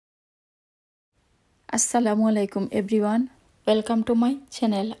আসসালামু আলাইকুম everyone, welcome to my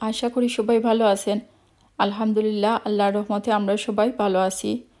channel. আশা করি সবাই ভালো আছেন। আলহামদুলিল্লাহ, আল্লাহর রহমতে আমরা সবাই ভালো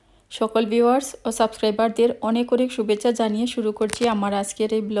আছি। সকল ভিউয়ার্স ও সাবস্ক্রাইবারদের অনেক অনেক শুভেচ্ছা জানিয়ে শুরু করছি আমার আজকের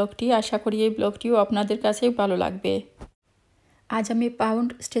এই ব্লগটি। আশা করি এই ব্লগটিও আপনাদের কাছে ভালো লাগবে। আজ আমি পাউন্ড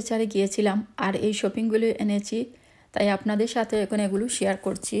স্ট্রেচারে গিয়েছিলাম আর এই শপিংগুলো এনেছি, তাই আপনাদের সাথে এখন এগুলো শেয়ার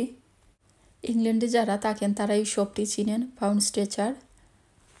করছি। ইংল্যান্ডে যারা থাকেন তারা এই শপটি চিনেন, পাউন্ড স্ট্রেচার।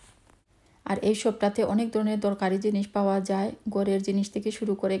 আর এই শপটাতে অনেক ধরনের দরকারি জিনিস পাওয়া যায়, ঘরের জিনিস থেকে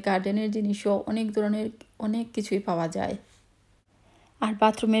শুরু করে গার্ডেনের জিনিসও অনেক ধরনের অনেক কিছুই পাওয়া যায়। আর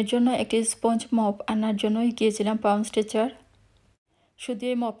বাথরুমের জন্য একটি স্পঞ্জ মপ আনার জন্যই গিয়েছিলাম পাউন্ড স্ট্রেচার। শুধু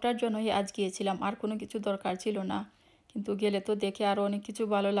এই মপটার জন্যই আজ গিয়েছিলাম, আর কোনো কিছু দরকার ছিল না, কিন্তু গেলে তো দেখে আরও অনেক কিছু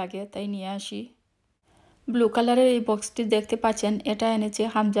ভালো লাগে, তাই নিয়ে আসি। ব্লু কালারের এই বক্সটি দেখতে পাচ্ছেন, এটা এনেছে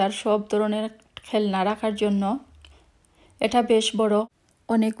হামজার সব ধরনের খেলনা রাখার জন্য। এটা বেশ বড়,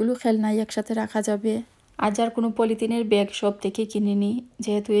 অনেকগুলো খেলনাই একসাথে রাখা যাবে। আজ আর কোনো পলিথিনের ব্যাগ সব থেকে কিনিনি,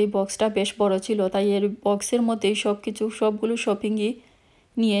 যেহেতু এই বক্সটা বেশ বড় ছিল, তাই এর বক্সের মধ্যেই সবগুলো শপিংই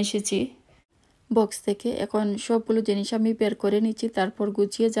নিয়ে এসেছি। বক্স থেকে এখন সবগুলো জিনিস আমি বের করে নিচ্ছি, তারপর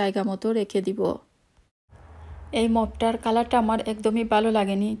গুছিয়ে জায়গা মতো রেখে দিব। এই মপটার কালারটা আমার একদমই ভালো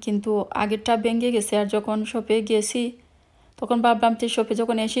লাগেনি, কিন্তু আগেরটা ভেঙে গেছে। আর যখন শপে গেছি তখন ভাবলাম যে শপে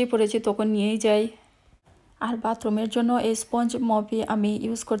যখন এসেই পড়েছি তখন নিয়েই যাই। আর বাথরুমের জন্য এই স্পঞ্জ মপই আমি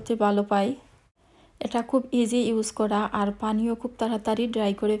ইউজ করতে ভালো পাই। এটা খুব ইজি ইউজ করা, আর পানিও খুব তাড়াতাড়ি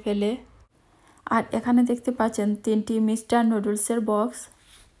ড্রাই করে ফেলে। আর এখানে দেখতে পাচ্ছেন 3টি মিস্টার নুডলসের বক্স।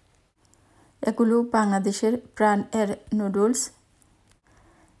 এগুলো বাংলাদেশের প্রাণ এর নুডলস।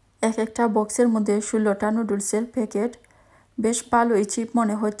 এক একটা বক্সের মধ্যে 16টা নুডলসের প্যাকেট। বেশ ভালোই চিপ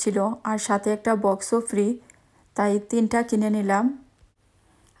মনে হচ্ছিল, আর সাথে একটা বক্সও ফ্রি, তাই 3টা কিনে নিলাম।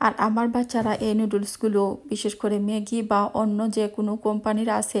 আর আমার বাচ্চারা এই নুডলসগুলো, বিশেষ করে ম্যাগি বা অন্য যে কোনো কোম্পানির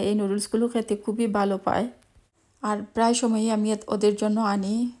আছে, এই নুডলসগুলো খেতে খুবই ভালো পায়। আর প্রায় সময়ই আমি ওদের জন্য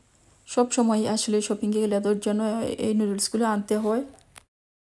আনি। সব সময় আসলে শপিংয়ে গেলে ওদের জন্য এই নুডলসগুলো আনতে হয়।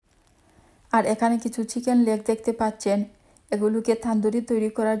 আর এখানে কিছু চিকেন লেগ দেখতে পাচ্ছেন। এগুলোকে তান্দুরি তৈরি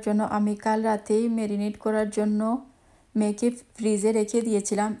করার জন্য আমি কাল রাতেই ম্যারিনেট করার জন্য মেখে ফ্রিজে রেখে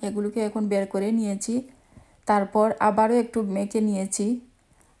দিয়েছিলাম। এগুলোকে এখন বের করে নিয়েছি, তারপর আবারও একটু মেখে নিয়েছি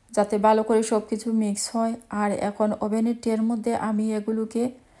যাতে ভালো করে সব কিছু মিক্স হয়। আর এখন ওভেনের ট্রের মধ্যে আমি এগুলোকে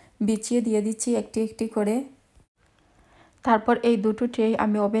বিছিয়ে দিয়ে দিচ্ছি একটি একটি করে। তারপর এই দুটো ট্রে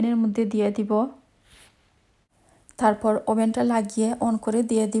আমি ওভেনের মধ্যে দিয়ে দিব, তারপর ওভেনটা লাগিয়ে অন করে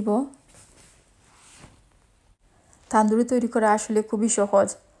দিয়ে দিব। তান্দুরি তৈরি করা আসলে খুবই সহজ।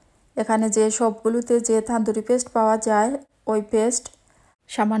 এখানে যে সবগুলোতে যে তান্দুরি পেস্ট পাওয়া যায়, ওই পেস্ট,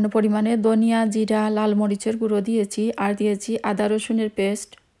 সামান্য পরিমাণে ধনিয়া, জিরা, লাল মরিচের গুঁড়ো দিয়েছি, আর দিয়েছি আদা রসুনের পেস্ট,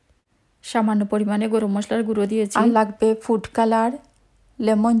 সামান্য পরিমাণে গরম মশলার গুঁড়ো দিয়েছি। আর লাগবে food colour,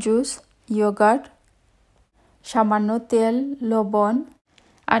 lemon juice, yogurt, সামান্য তেল, লবণ,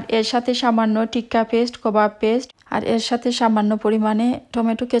 আর এর সাথে সামান্য টিক্কা পেস্ট, কাবাব পেস্ট, আর এর সাথে সামান্য পরিমাণে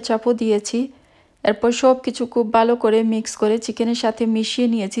টমেটো কেচাপও দিয়েছি। এরপর সব কিছু খুব ভালো করে মিক্স করে চিকেনের সাথে মিশিয়ে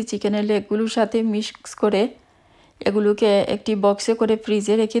নিয়েছি। চিকেনের লেগগুলোর সাথে মিক্স করে এগুলোকে একটি বক্সে করে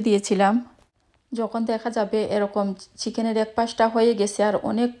ফ্রিজে রেখে দিয়েছিলাম। যখন দেখা যাবে এরকম চিকেনের এক পাশটা হয়ে গেছে আর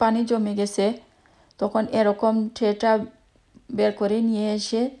অনেক পানি জমে গেছে, তখন এরকম ট্রেটা বের করে নিয়ে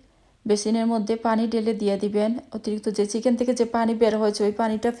এসে বেসিনের মধ্যে পানি ঢেলে দিয়ে দিবেন। অতিরিক্ত যে চিকেন থেকে যে পানি বের হয়েছে ওই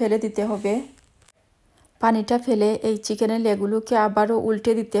পানিটা ফেলে দিতে হবে। পানিটা ফেলে এই চিকেনের লেগুলোকে আবারও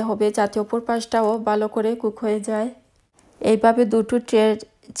উল্টে দিতে হবে, যাতে অপর পাশটাও ভালো করে কুক হয়ে যায়। এইভাবে দুটো ট্রে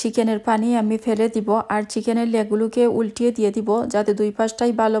চিকেনের পানি আমি ফেলে দিব, আর চিকেনের লেগুলোকে উল্টিয়ে দিয়ে দিব, যাতে দুই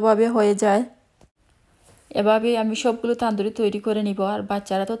পাশটাই ভালোভাবে হয়ে যায়। এভাবেই আমি সবগুলো তান্দুরি তৈরি করে নিব। আর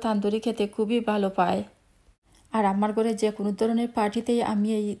বাচ্চারা তো তান্দুরি খেতে খুবই ভালো পায়। আর আমার ঘরে যে কোনো ধরনের পার্টিতেই আমি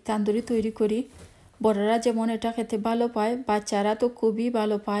এই তান্দুরি তৈরি করি। বড়রা যেমন এটা খেতে ভালো পায়, বাচ্চারা তো খুবই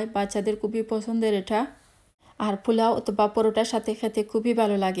ভালো পায়, বাচ্চাদের খুবই পছন্দের এটা। আর পোলাও অথবা পরোটার সাথে খেতে খুবই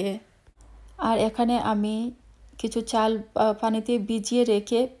ভালো লাগে। আর এখানে আমি কিছু চাল পানিতে ভিজিয়ে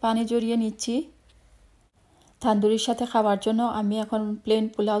রেখে পানি জড়িয়ে নিচ্ছি। তান্দুরির সাথে খাওয়ার জন্য আমি এখন প্লেন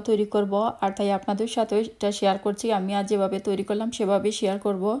পোলাও তৈরি করব, আর তাই আপনাদের সাথে এটা শেয়ার করছি। আমি আজ যেভাবে তৈরি করলাম সেভাবেই শেয়ার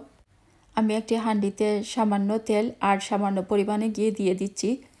করব। আমি একটি হাঁডিতে সামান্য তেল আর সামান্য পরিমাণে ঘি দিয়ে দিচ্ছি।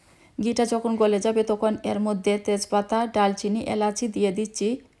 ঘিটা যখন গলে যাবে তখন এর মধ্যে তেজপাতা, ডালচিনি, এলাচি দিয়ে দিচ্ছি।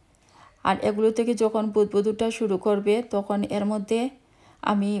 আর এগুলো থেকে যখন বুদবুদটা শুরু করবে তখন এর মধ্যে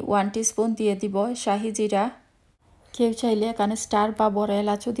আমি 1 টিস্পুন দিয়ে দিব শাহি জিরা। কেউ চাইলে এখানে স্টার বা বড়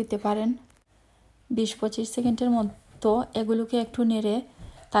এলাচও দিতে পারেন। 20-25 সেকেন্ডের মতো এগুলোকে একটু নেড়ে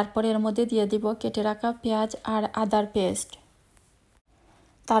তারপর এর মধ্যে দিয়ে দিব কেটে রাখা পেঁয়াজ আর আদার পেস্ট।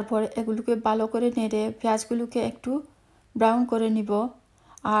 তারপর এগুলোকে ভালো করে নেড়ে পেঁয়াজগুলোকে একটু ব্রাউন করে নিব।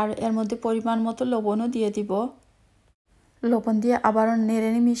 আর এর মধ্যে পরিমাণ মতো লবণও দিয়ে দিব। লবণ দিয়ে আবারও নেড়ে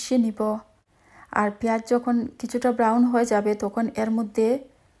মিশিয়ে নিব। আর পেঁয়াজ যখন কিছুটা ব্রাউন হয়ে যাবে তখন এর মধ্যে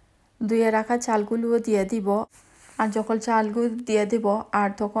ধুয়ে রাখা চালগুলোও দিয়ে দিব। আর যখন চালগুলো দিয়ে দিব আর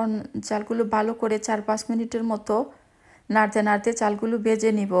তখন চালগুলো ভালো করে 4-5 মিনিটের মতো নাড়তে নাড়তে চালগুলো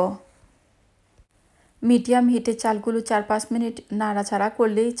ভেজে নিব। মিডিয়াম হিটে চালগুলো 4-5 মিনিট নাড়াচাড়া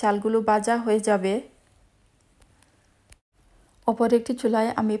করলেই চালগুলো ভাজা হয়ে যাবে। অপর একটি চুলায়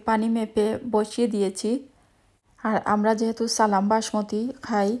আমি পানি মেপে বসিয়ে দিয়েছি। আর আমরা যেহেতু সালাম বাসমতি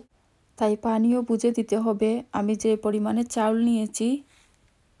খাই তাই পানিও বুঝে দিতে হবে। আমি যে পরিমাণে চাউল নিয়েছি,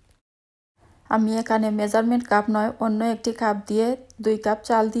 আমি এখানে মেজারমেন্ট কাপ নয় অন্য একটি কাপ দিয়ে 2 কাপ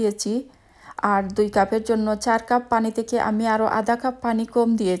চাল দিয়েছি। আর 2 কাপের জন্য 4 কাপ পানি থেকে আমি আরও আধা কাপ পানি কম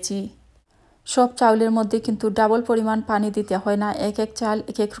দিয়েছি। সব চাউলের মধ্যে কিন্তু ডাবল পরিমাণ পানি দিতে হয় না, এক এক চাল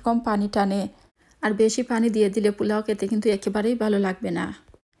এক এক রকম পানি টানে। আর বেশি পানি দিয়ে দিলে পোলাও খেতে কিন্তু একেবারেই ভালো লাগবে না।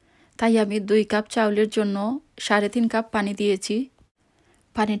 তাই আমি 2 কাপ চাউলের জন্য 3.5 কাপ পানি দিয়েছি।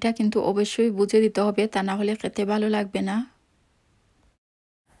 পানিটা কিন্তু অবশ্যই বুঝে দিতে হবে, তা না হলে খেতে ভালো লাগবে না।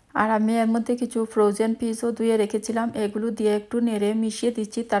 আর আমি এর মধ্যে কিছু ফ্রোজেন পিসও ধুয়ে রেখেছিলাম, এগুলো দিয়ে একটু নেড়ে মিশিয়ে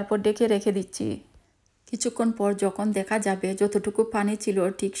দিচ্ছি, তারপর ডেকে রেখে দিচ্ছি। কিছুক্ষণ পর যখন দেখা যাবে যতটুকু পানি ছিল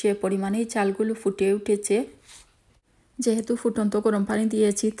ঠিক সে পরিমাণেই চালগুলো ফুটে উঠেছে। যেহেতু ফুটন্ত গরম পানি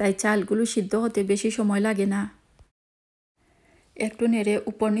দিয়েছি তাই চালগুলো সিদ্ধ হতে বেশি সময় লাগে না। একটু নেড়ে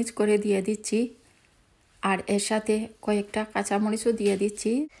উপর নিচ করে দিয়ে দিচ্ছি। আর এর সাথে কয়েকটা কাঁচামরিচও দিয়ে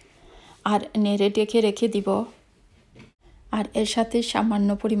দিচ্ছি। আর নেড়ে ডেকে রেখে দিব। আর এর সাথে সামান্য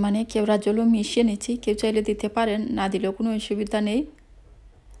পরিমাণে কেওড়া জলও মিশিয়ে নিচ্ছি, কেউ চাইলে দিতে পারেন, না দিলেও কোনো অসুবিধা নেই।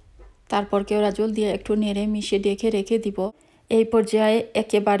 তারপর কেওড়া জল দিয়ে একটু নেড়ে মিশিয়ে ডেকে রেখে দিব। এই পর্যায়ে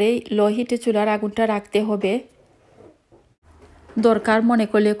একেবারেই লো হিটে চুলার আগুনটা রাখতে হবে। দরকার মনে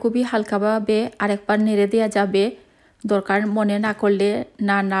করলে খুবই হালকাভাবে আরেকবার নেড়ে দেওয়া যাবে, দরকার মনে না করলে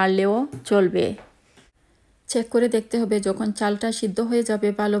না নাড়লেও চলবে। চেক করে দেখতে হবে, যখন চালটা সিদ্ধ হয়ে যাবে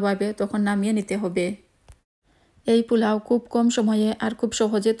ভালোভাবে তখন নামিয়ে নিতে হবে। এই পোলাও খুব কম সময়ে আর খুব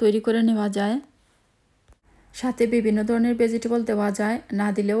সহজে তৈরি করে নেওয়া যায়। সাথে বিভিন্ন ধরনের ভেজিটেবল দেওয়া যায়, না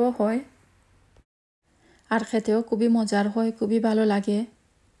দিলেও হয়। আর খেতেও খুবই মজার হয়, খুবই ভালো লাগে।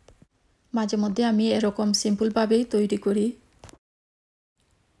 মাঝে মধ্যে আমি এরকম সিম্পলভাবেই তৈরি করি।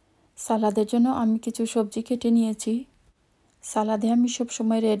 সালাদের জন্য আমি কিছু সবজি কেটে নিয়েছি। সালাদে আমি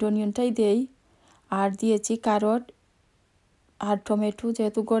সবসময় রেড অনিয়নটাই দেই। আর দিয়েছি ক্যারট আর টমেটো,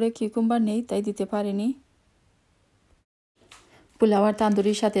 যেহেতু ঘরে কিউকাম্বার নেই তাই দিতে পারিনি। পোলাও আর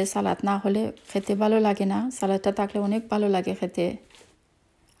তান্দুরির সাথে সালাদ না হলে খেতে ভালো লাগে না, সালাদটা থাকলে অনেক ভালো লাগে খেতে।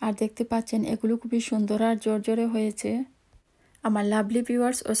 আর দেখতে পাচ্ছেন এগুলো খুবই সুন্দর আর জোরজোরে হয়েছে। আমার লাভলি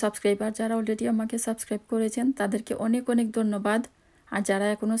ভিউয়ার্স ও সাবস্ক্রাইবার যারা অলরেডি আমাকে সাবস্ক্রাইব করেছেন তাদেরকে অনেক অনেক ধন্যবাদ। আর যারা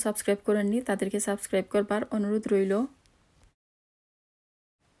এখনও সাবস্ক্রাইব করেননি তাদেরকে সাবস্ক্রাইব করবার অনুরোধ রইল।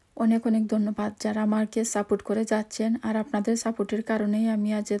 অনেক অনেক ধন্যবাদ যারা আমাকে সাপোর্ট করে যাচ্ছেন। আর আপনাদের সাপোর্টের কারণেই আমি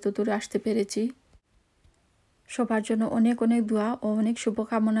আজ এত দূর আসতে পেরেছি। সবার জন্য অনেক অনেক দোয়া ও অনেক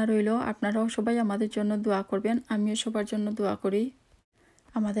শুভকামনা রইল। আপনারাও সবাই আমাদের জন্য দোয়া করবেন, আমিও সবার জন্য দোয়া করি।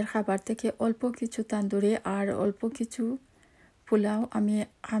 আমাদের খাবার থেকে অল্প কিছু তান্দুরি আর অল্প কিছু পোলাও আমি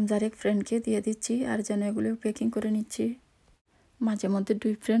হামজার এক ফ্রেন্ডকে দিয়ে দিচ্ছি, আর যেন এগুলো প্যাকিং করে নিচ্ছি। মাঝে মধ্যে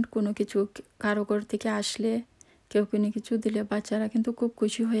 2 ফ্রেন্ড কোনো কিছু কারো ঘর থেকে আসলে কেউ কোনো কিছু দিলে বাচ্চারা কিন্তু খুব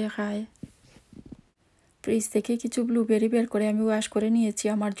খুশি হয়ে খায়। ফ্রিজ থেকে কিছু ব্লুবেরি বের করে আমি ওয়াশ করে নিয়েছি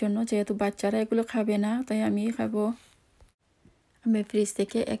আমার জন্য, যেহেতু বাচ্চারা এগুলো খাবে না তাই আমি খাবো। আমি ফ্রিজ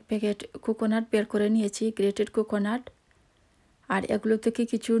থেকে 1 প্যাকেট কোকোনাট বের করে নিয়েছি, গ্রেটেড কোকোনাট। আর এগুলো থেকে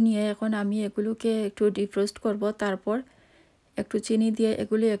কিছু নিয়ে এখন আমি এগুলোকে একটু ডিফ্রোস্ট করব, তারপর একটু চিনি দিয়ে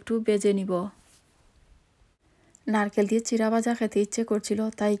এগুলো একটু ভেজে নিব। নারকেল দিয়ে চিরা ভাজা খেতে ইচ্ছে করছিল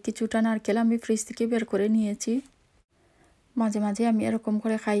তাই কিছুটা নারকেল আমি ফ্রিজ থেকে বের করে নিয়েছি। মাঝে মাঝে আমি এরকম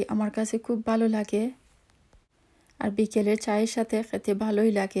করে খাই, আমার কাছে খুব ভালো লাগে। আর বিকেলের চায়ের সাথে খেতে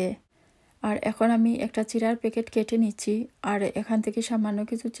ভালোই লাগে। আর এখন আমি একটা চিরার প্যাকেট কেটে নিচ্ছি, আর এখান থেকে সামান্য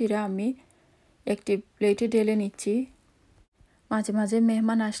কিছু চিরা আমি একটি প্লেটে ঢেলে নিচ্ছি। মাঝে মাঝে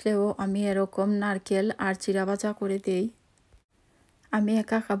মেহমান আসলেও আমি এরকম নারকেল আর চিরা ভাজা করে দেই। আমি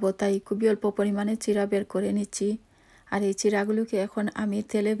একা খাবো তাই খুবই অল্প পরিমাণে চিরা বের করে নিচ্ছি। আর এই চিরাগুলোকে এখন আমি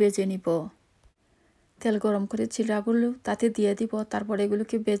তেলে ভেজে নিব। তেল গরম করে চিরাগুলো তাতে দিয়ে দিব, তারপর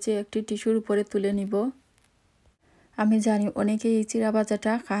এগুলোকে ভেজে একটি টিস্যুর উপরে তুলে নিব। আমি জানি অনেকে এই চিরা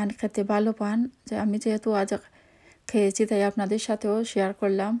ভাজাটা খান, খেতে ভালো পান, যে আমি যেহেতু আজ খেয়েছি তাই আপনাদের সাথেও শেয়ার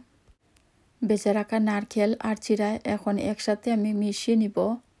করলাম। বেঁচে রাখা নারকেল আর চিরা এখন একসাথে আমি মিশিয়ে নিব,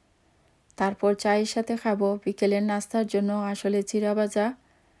 তারপর চায়ের সাথে খাবো। বিকেলের নাস্তার জন্য আসলে চিরা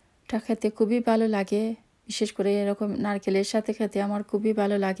ভাজাটা খেতে খুবই ভালো লাগে, বিশেষ করে এরকম নারকেলের সাথে খেতে আমার খুবই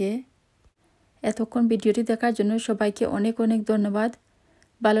ভালো লাগে। এতক্ষণ ভিডিওটি দেখার জন্য সবাইকে অনেক অনেক ধন্যবাদ।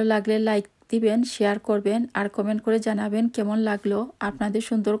 ভালো লাগলে লাইক দিবেন, শেয়ার করবেন আর কমেন্ট করে জানাবেন কেমন লাগলো। আপনাদের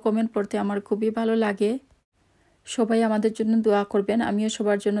সুন্দর কমেন্ট পড়তে আমার খুবই ভালো লাগে। সবাই আমাদের জন্য দোয়া করবেন, আমিও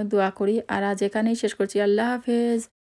সবার জন্য দোয়া করি। আর আজ এখানেই শেষ করছি। আল্লাহ হাফেজ।